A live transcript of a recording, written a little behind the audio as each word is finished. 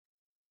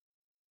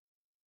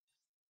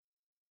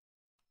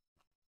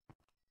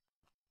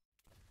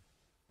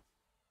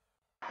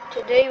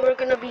today we're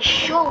gonna be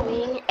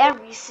showing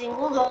every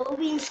single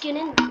Halloween skin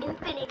in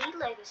Infinity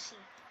Legacy.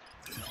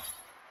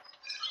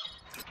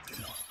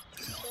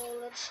 So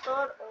let's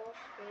start off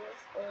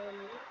with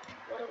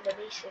one of the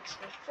basics.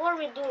 Before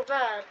we do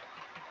that,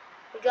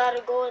 we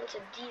gotta go into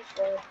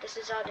default. This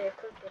is how to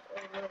equip it.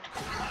 Oh no.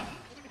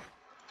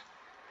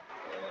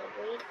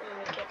 Wait, let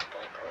me get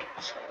back on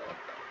top.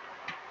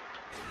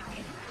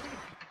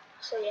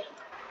 So yeah,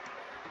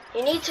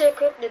 you need to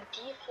equip the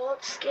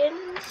default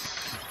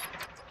skins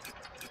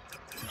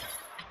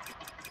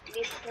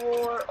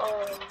before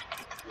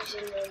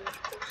using them.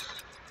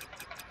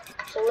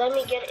 So let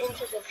me get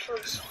into the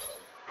first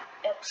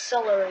one,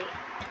 accelerate.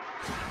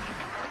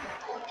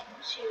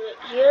 So right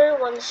here,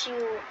 once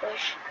you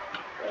push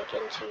like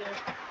into your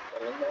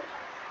element,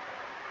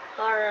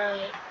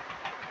 alright,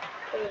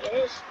 here it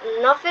is.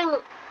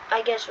 Nothing,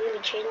 I guess,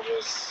 really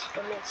changes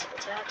from its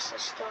attacks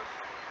and stuff.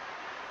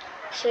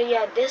 So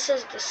yeah, this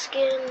is the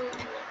skin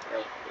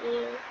right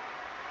here.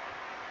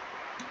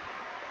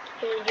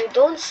 Here you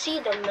don't see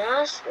the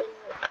mask when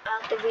you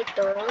activate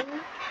the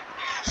run.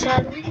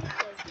 Sadly,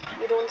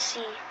 like, you don't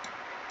see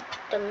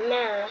the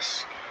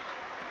mask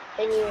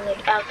when you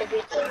like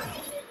activate the run.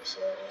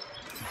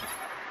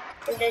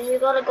 And then you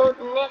gotta go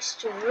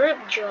next to Rip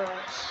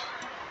Jaws.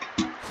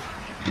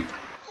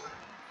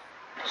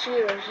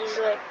 Here, he's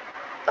like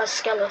a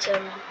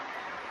skeleton.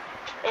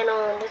 And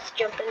let's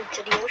jump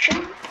into the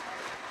ocean.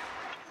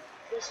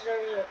 This is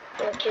very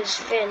like his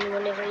fin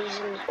whenever he's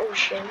in the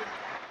ocean.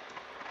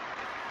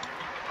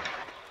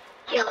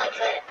 Yeah, like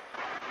that.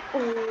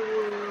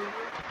 Ooh.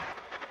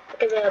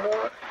 Look at that,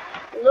 boy.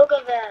 Look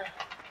at that.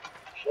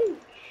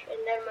 Huge. And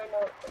then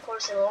of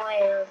course, in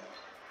land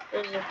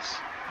physics.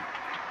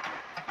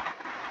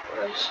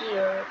 Right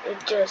here, it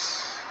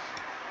just...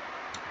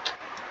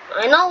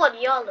 I know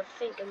what y'all are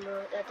thinking,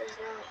 bro. That does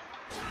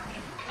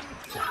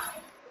not...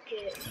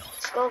 Okay,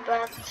 let's go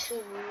back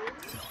to...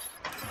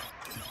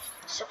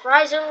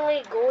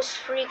 Surprisingly, Ghost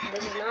Freak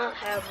does not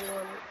have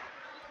one.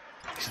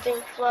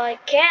 Stinkfly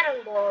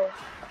Cannonball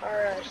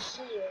are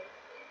here.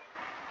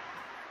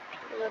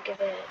 Look at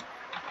that.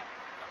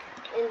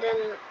 And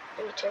then,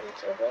 let me turn it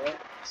to the wall.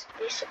 It's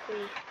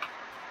basically...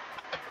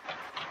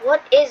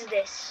 What is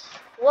this?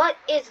 What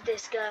is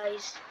this,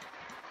 guys?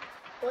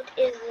 What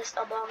is this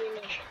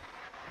abomination?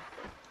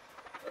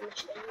 How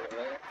much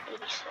damage?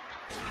 87.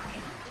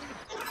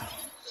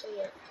 So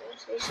yeah,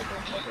 that's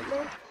basically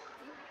Cannonball.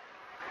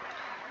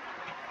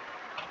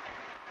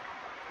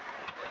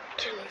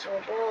 Turn into a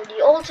ball.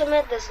 The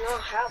ultimate does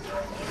not have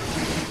one.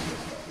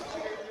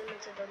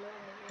 Limited the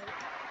normal one.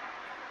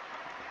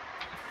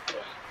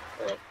 Yeah,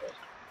 like that.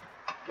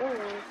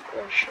 Ooh,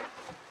 oh shit.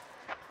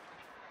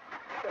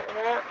 Like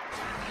that.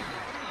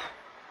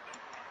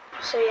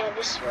 So yeah,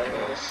 this one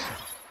is.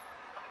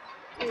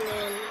 And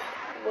then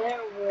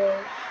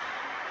werewolf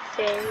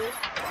thing.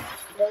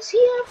 Does he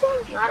have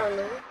one? I don't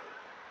know.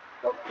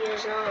 Nope, he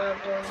does not have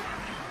one.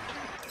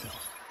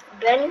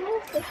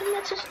 Benwolf? I think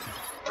that's his.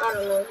 I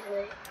don't know his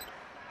name.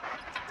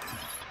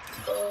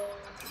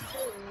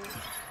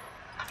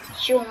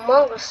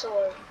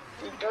 Humongousaur.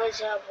 He does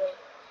have one.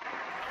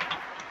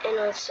 And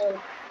also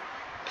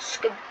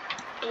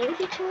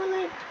Beauty to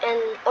it,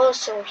 and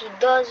also he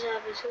does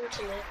have his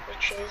ultimate,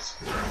 which is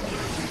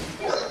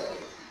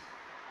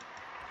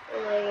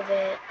like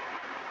that.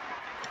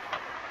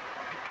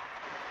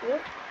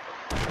 Whoop.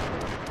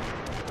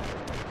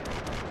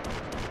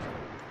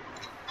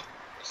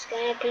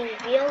 Sky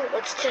reveal.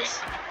 What's this?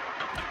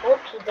 Oh,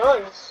 he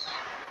does,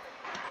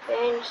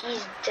 and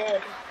he's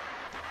dead.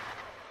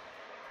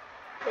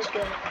 Let's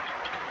go.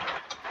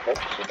 Oh,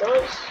 he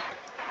does.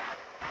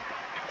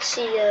 Let's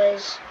see,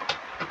 guys.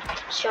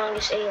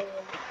 Strongest alien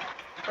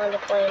on the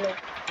planet.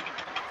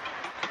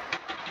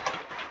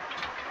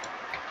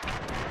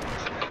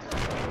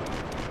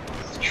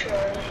 Let's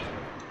try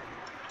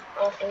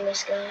offing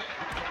this guy.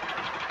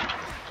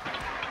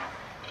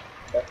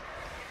 Yep.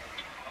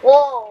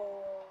 Whoa!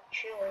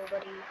 Chill,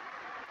 buddy.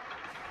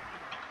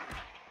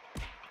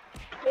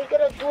 What are you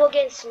gonna do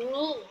against me?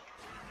 Oh,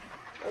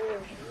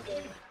 you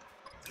did.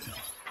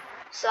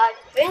 So I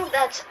think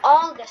that's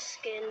all the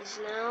skins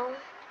now.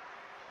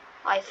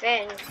 I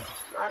think.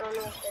 I don't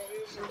know if there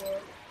is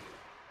more.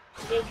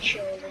 Big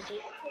Show, does he?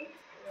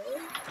 No?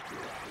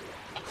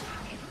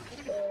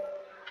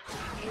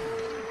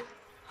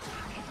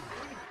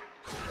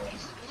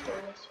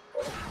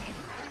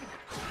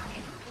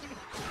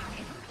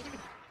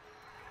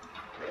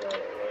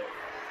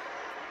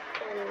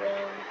 And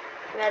then,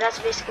 yeah, that's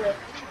basically it.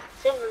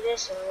 Same for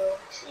this one,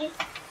 see?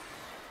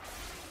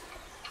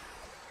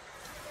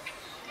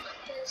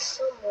 There's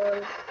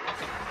someone.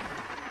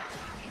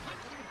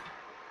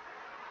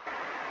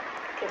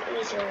 Can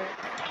easily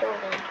kill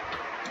them.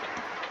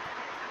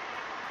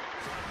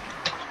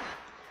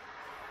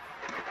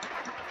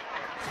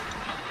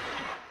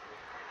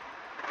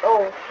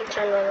 Oh, he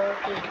turned on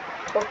RP.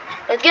 Oh,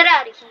 let's get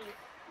out of here.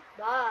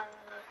 Bye.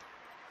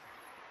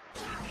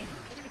 Did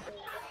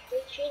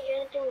they change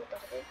anything with the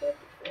hover?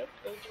 Nope,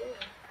 they do.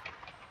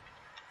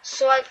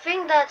 So I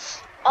think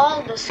that's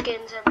all the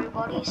skins,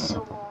 everybody.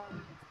 So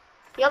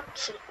Yup,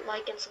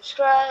 like and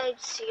subscribe.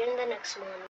 See you in the next one.